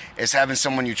thing is having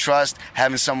someone you trust,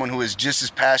 having someone who is just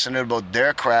as passionate about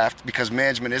their craft, because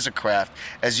management is a craft,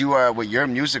 as you are with your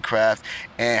music craft,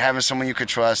 and having someone you could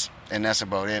trust, and that's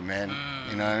about it, man.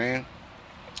 You know what I mean?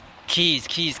 Keys.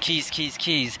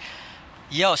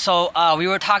 Yo, so we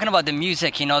were talking about the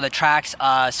music, you know, the tracks.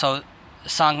 So the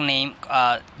song name,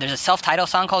 there's a self-titled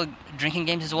song called Drinking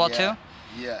Games as well, too?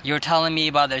 Yeah. You were telling me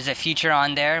about there's a feature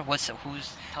on there.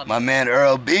 Who's... My man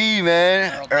Earl B,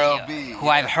 man. Earl B. Who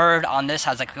I've heard on this.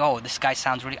 I was like, oh, this guy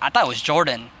sounds really... I thought it was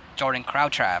Jordan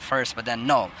Croucher at first, but then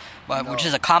no. Which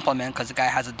is a compliment because the guy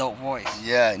has a dope voice.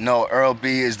 Yeah, no, Earl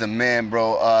B is the man,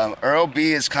 bro. Earl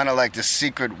B is kind of like the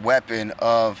secret weapon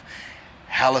of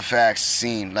Halifax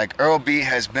scene. Like, Earl B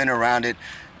has been around it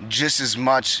just as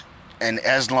much and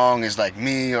as long as like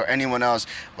me or anyone else,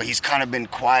 but he's kind of been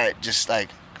quiet, just like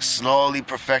slowly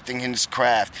perfecting his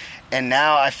craft. And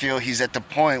now I feel he's at the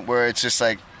point where it's just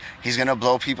like, he's gonna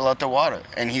blow people out the water.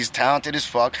 And he's talented as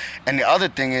fuck. And the other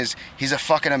thing is, he's a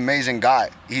fucking amazing guy.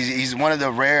 He's one of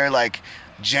the rare, like,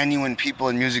 genuine people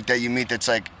in music that you meet that's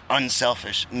like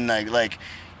unselfish. And like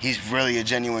he's really a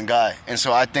genuine guy. And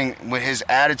so I think with his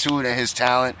attitude and his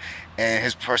talent and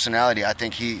his personality, I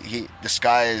think he the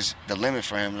sky is the limit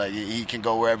for him. Like, he can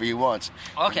go wherever he wants.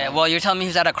 Okay, well, you're telling me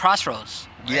he's at a crossroads.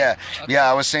 Right? Yeah, okay. Yeah,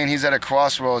 I was saying he's at a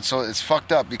crossroads, so it's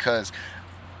fucked up because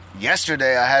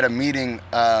yesterday I had a meeting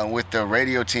with the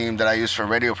radio team that I use for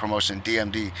radio promotion,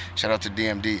 DMD. Shout out to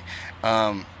DMD.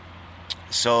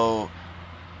 So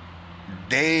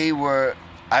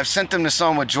I've sent them the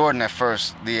song with Jordan at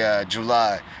first, the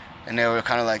July, and they were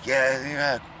kind of like,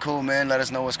 yeah, cool, man, let us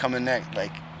know what's coming next.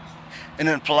 Like, in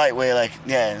a polite way, like,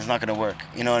 yeah, it's not going to work.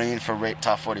 You know what I mean? For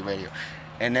Top 40 radio.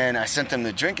 And then I sent them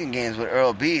the Drinking Games with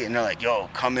Earl B, and they're like, yo,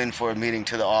 come in for a meeting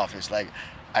to the office. Like,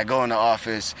 I go in the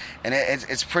office, and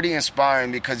it's pretty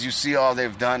inspiring because you see all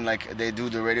they've done. Like, they do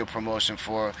the radio promotion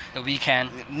for The Weeknd.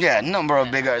 Yeah, number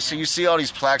of big artists. So you see all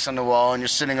these plaques on the wall, and you're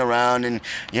sitting around, and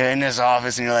you're in this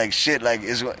office, and you're like, shit, like, you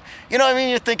know what I mean?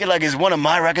 You're thinking, like, is one of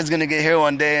my records gonna get here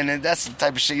one day? And that's the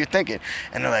type of shit you're thinking.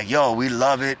 And they're like, yo, we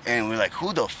love it. And we're like,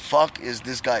 who the fuck is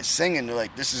this guy singing? They're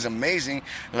like, this is amazing.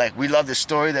 Like, we love the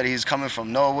story that he's coming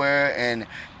from nowhere, and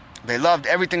they loved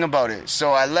everything about it.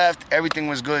 So I left, everything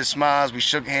was good, smiles, we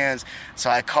shook hands. So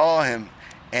I call him,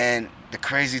 And the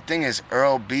crazy thing is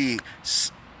Earl B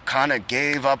kind of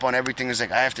gave up on everything. He's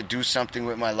like, I have to do something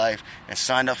with my life, and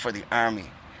signed up for the Army.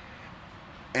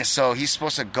 And so he's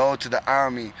supposed to go to the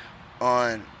Army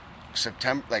on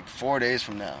September, like 4 days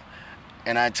from now.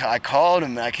 And I called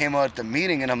him, and I came out at the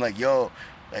meeting, and I'm like, yo,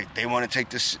 like, they want to take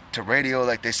this to radio.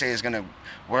 Like, they say it's going to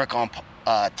work on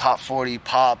top 40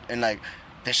 pop, and like,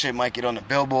 this shit might get on the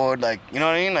Billboard. Like, you know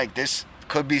what I mean? Like, this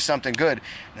could be something good.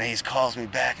 And then he calls me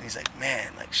back, and he's like,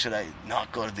 man, like, should I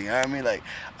not go to the Army? Like,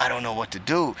 I don't know what to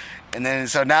do. And then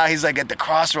so now he's like at the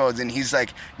crossroads, and he's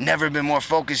like never been more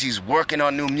focused. He's working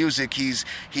on new music. He's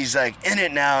like in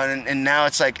it now, and now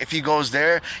it's like if he goes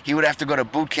there, he would have to go to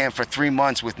boot camp for 3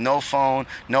 months with no phone,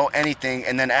 no anything,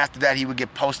 and then after that he would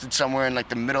get posted somewhere in like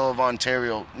the middle of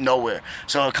Ontario, nowhere.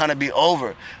 So it'll kind of be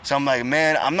over. So I'm like,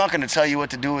 man, I'm not gonna tell you what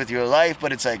to do with your life,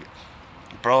 but it's like,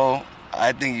 bro,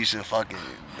 I think you should fucking.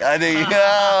 I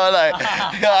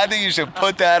think you should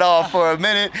put that off for a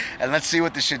minute and let's see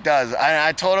what this shit does.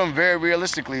 I told him very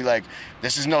realistically, like,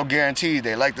 this is no guarantee.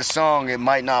 They like the song, it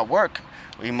might not work.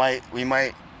 We might,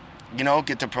 you know,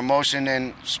 get the promotion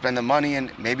and spend the money,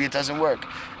 and maybe it doesn't work.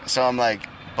 So I'm like,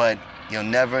 but you'll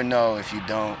never know if you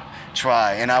don't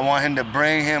try. And I want him to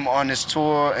bring him on this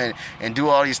tour and do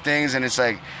all these things, and it's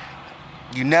like,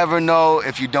 you never know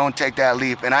if you don't take that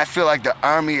leap. And I feel like the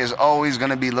Army is always going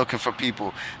to be looking for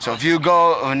people. So if you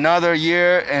go another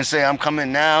year and say, I'm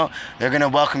coming now, they're going to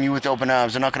welcome you with open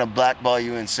arms. They're not going to blackball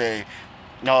you and say,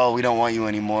 no, we don't want you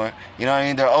anymore. You know what I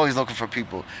mean? They're always looking for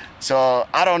people. So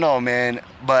I don't know, man.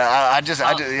 But I just,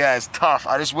 yeah, it's tough.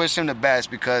 I just wish him the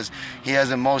best because he has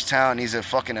the most talent. He's a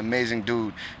fucking amazing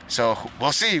dude. So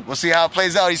we'll see. We'll see how it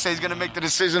plays out. He says he's going to make the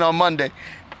decision on Monday.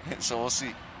 So we'll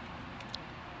see.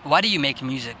 Why do you make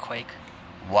music, Quake?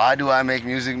 Why do I make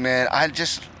music, man? I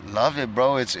just love it,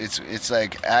 bro. It's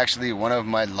like actually one of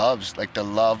my loves, like the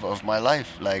love of my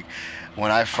life. Like when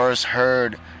I first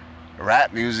heard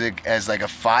rap music as like a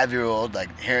 5-year-old,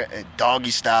 like here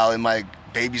doggy style in my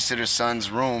babysitter's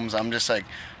son's rooms, I'm just like,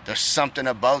 there's something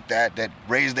about that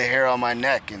raised the hair on my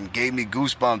neck and gave me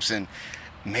goosebumps and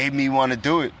made me want to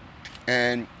do it.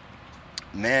 And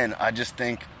man, I just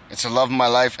think it's a love of my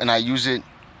life, and I use it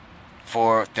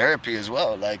for therapy as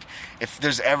well. Like if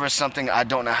there's ever something I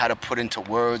don't know how to put into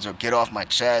words or get off my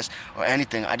chest or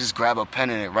anything, I just grab a pen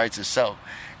and it writes itself.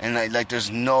 And like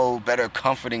there's no better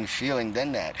comforting feeling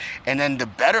than that. And then the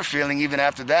better feeling even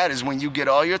after that is when you get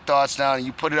all your thoughts down and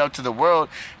you put it out to the world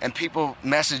and people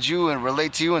message you and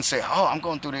relate to you and say, oh, I'm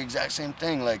going through the exact same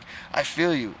thing. Like I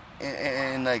feel you.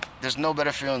 And like there's no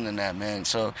better feeling than that, man.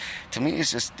 So to me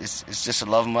it's just a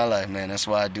love of my life, man. That's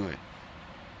why I do it.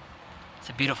 It's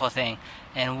a beautiful thing.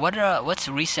 And what's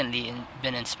recently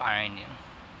been inspiring you?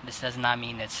 This does not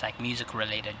mean it's like music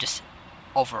related, just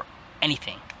over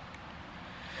anything.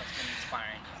 What's been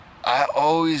inspiring you?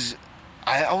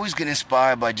 I always get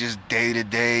inspired by just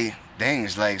day-to-day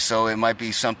things. Like, so it might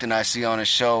be something I see on a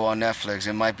show on Netflix.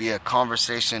 It might be a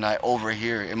conversation I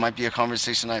overhear. It might be a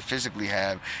conversation I physically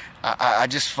have. I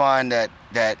just find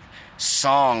that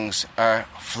songs are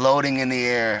floating in the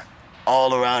air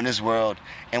all around this world.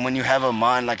 And when you have a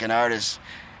mind like an artist,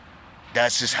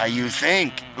 that's just how you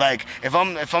think. Like if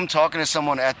I'm talking to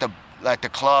someone at the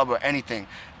club or anything,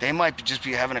 they might just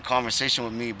be having a conversation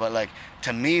with me, but like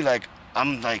to me, like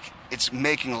I'm like it's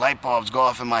making light bulbs go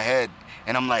off in my head,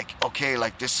 and I'm like, okay,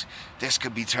 like this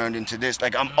could be turned into this.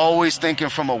 Like I'm always thinking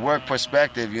from a work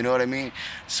perspective, you know what I mean?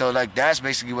 So like that's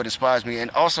basically what inspires me.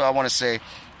 And also I want to say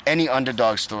any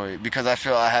underdog story, because I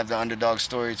feel I have the underdog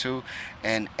story too,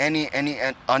 and any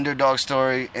underdog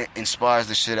story inspires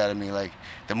the shit out of me. Like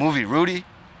the movie Rudy.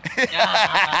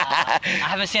 I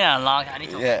haven't seen it in a long time. I need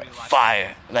to rewatch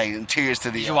fire, like tears to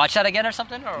the. Did you watch that again or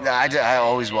something? Or? Nah, I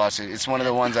always watch it. It's one of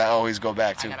the ones I always go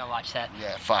back to. I gotta watch that.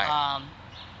 Yeah, fire.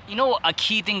 You know, a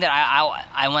key thing that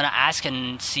I want to ask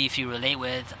and see if you relate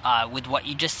with what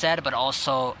you just said, but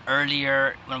also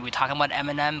earlier when we were talking about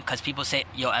Eminem, because people say,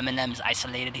 yo, Eminem's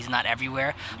isolated, he's not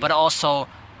everywhere. But also,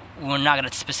 we're not going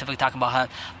to specifically talk about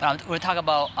him, but we're talking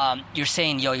about, you're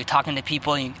saying, yo, you're talking to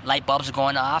people, and light bulbs are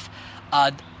going off.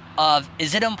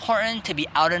 Is it important to be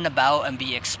out and about and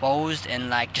be exposed and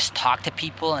like just talk to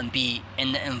people and be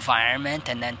in the environment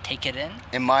and then take it in?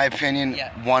 In my opinion,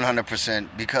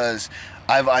 100%, because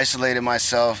I've isolated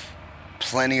myself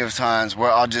plenty of times where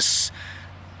I'll just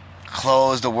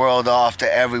close the world off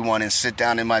to everyone and sit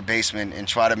down in my basement and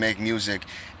try to make music.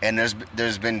 And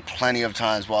there's been plenty of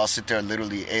times where I'll sit there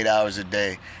literally 8 hours a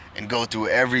day and go through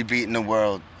every beat in the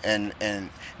world and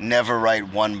never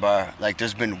write one bar. Like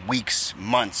there's been weeks,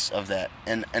 months of that.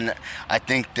 And I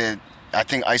think that I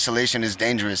think isolation is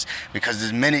dangerous because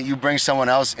the minute you bring someone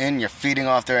else in, you're feeding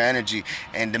off their energy.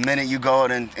 And the minute you go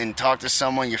out and talk to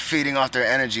someone, you're feeding off their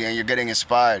energy and you're getting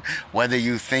inspired. Whether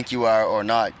you think you are or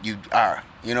not, you are.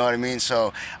 You know what I mean?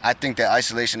 So I think that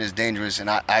isolation is dangerous, and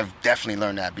I've definitely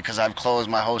learned that because I've closed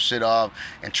my whole shit off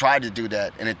and tried to do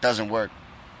that, and it doesn't work.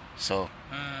 So,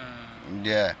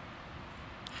 yeah.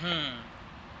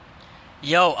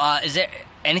 Yo, is there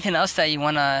anything else that you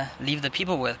want to leave the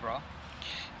people with, bro?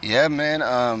 Yeah,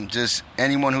 man. Just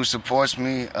anyone who supports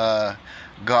me,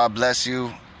 God bless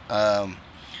you.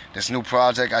 This new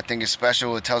project, I think, is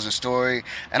special. It tells a story,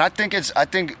 and I think as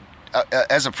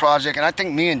a project, and I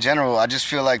think me in general, I just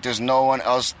feel like there's no one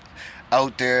else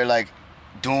out there like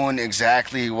doing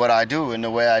exactly what I do in the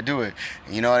way I do it.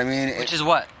 You know what I mean? Which is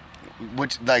what?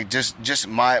 Which like just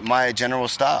my general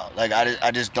style. Like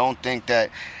I just don't think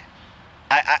that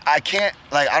I can't,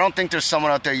 like, I don't think there's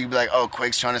someone out there you'd be like, oh,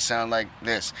 Quake's trying to sound like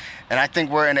this. And I think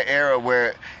we're in an era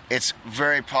where it's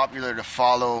very popular to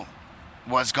follow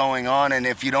what's going on, and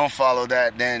if you don't follow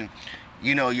that, then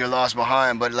you know you're lost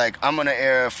behind. But like, I'm in an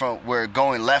era from where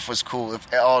going left was cool.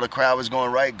 If all the crowd was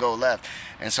going right, go left.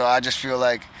 And so I just feel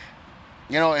like,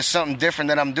 you know, it's something different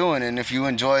that I'm doing, and if you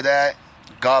enjoy that,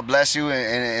 God bless you,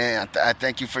 and I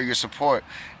thank you for your support.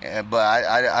 But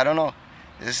I don't know,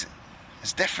 it's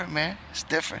different, man. It's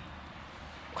different.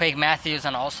 Quake Matthews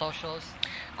on all socials.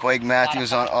 Quake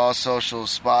Matthews on all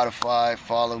socials, Spotify,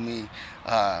 follow me,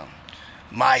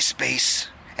 MySpace,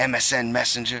 MSN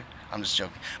Messenger. I'm just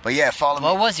joking. But yeah, follow me.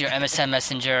 What was your MSN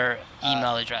Messenger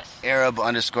email address?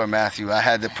 Arab_Matthew. I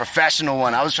had the professional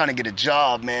one. I was trying to get a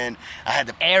job, man. I had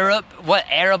the...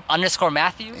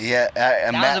 Arab_Matthew? Yeah.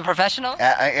 That was a professional?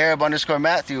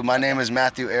 Arab_Matthew. My name is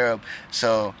Matthew Arab.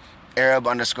 So,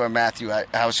 Arab_Matthew.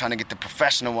 I was trying to get the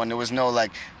professional one. There was no,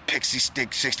 like, Pixie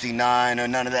Stick 69 or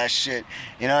none of that shit.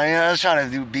 You know, I was trying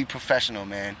to be professional,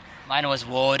 man. Mine was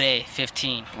Wode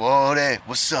 15. Wode,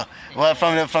 what's up? Well,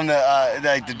 from the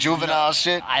like the Juvenile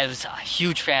shit. I was a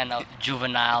huge fan of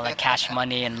Juvenile, like Cash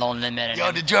Money and Loan Limit. And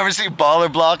Yo, did you ever see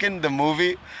Baller Blocking, the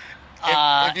movie?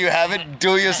 If you haven't,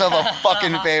 do yourself a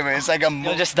fucking favor. It's like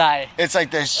you'll just die. It's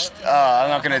like this. I'm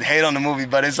not gonna hate on the movie,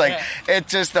 but it's like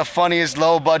it's just the funniest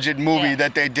low budget movie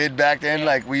that they did back then.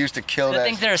 Like we used to kill that. The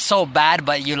things that are so bad,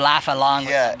 but you laugh along.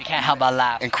 With them. You can't help but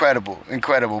laugh. Incredible.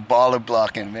 Baller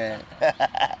Blocking, man.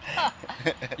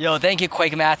 Yo, thank you,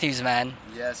 Quake Matthews, man.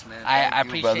 Yes, man. I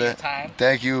appreciate your time.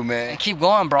 Thank you, man. And keep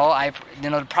going, bro.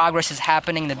 The progress is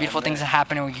happening. The beautiful things are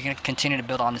happening. We're gonna continue to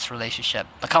build on this relationship.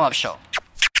 The Come Up Show.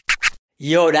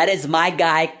 Yo, that is my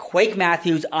guy, Quake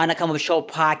Matthews, on the Come Up Show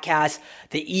podcast.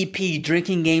 The EP,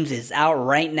 Drinking Games, is out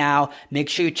right now. Make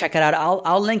sure you check it out.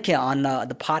 I'll link it on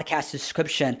the podcast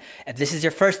description. If this is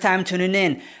your first time tuning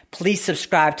in, please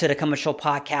subscribe to the Come Up Show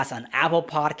podcast on Apple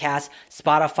Podcasts,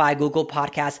 Spotify, Google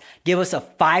Podcasts. Give us a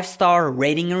 5-star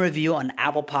rating and review on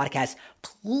Apple Podcasts.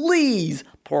 Please,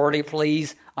 pretty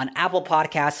please. On Apple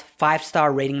Podcasts,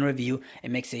 5-star rating and review.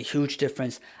 It makes a huge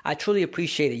difference. I truly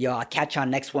appreciate it, y'all. I'll catch y'all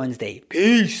next Wednesday.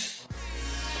 Peace.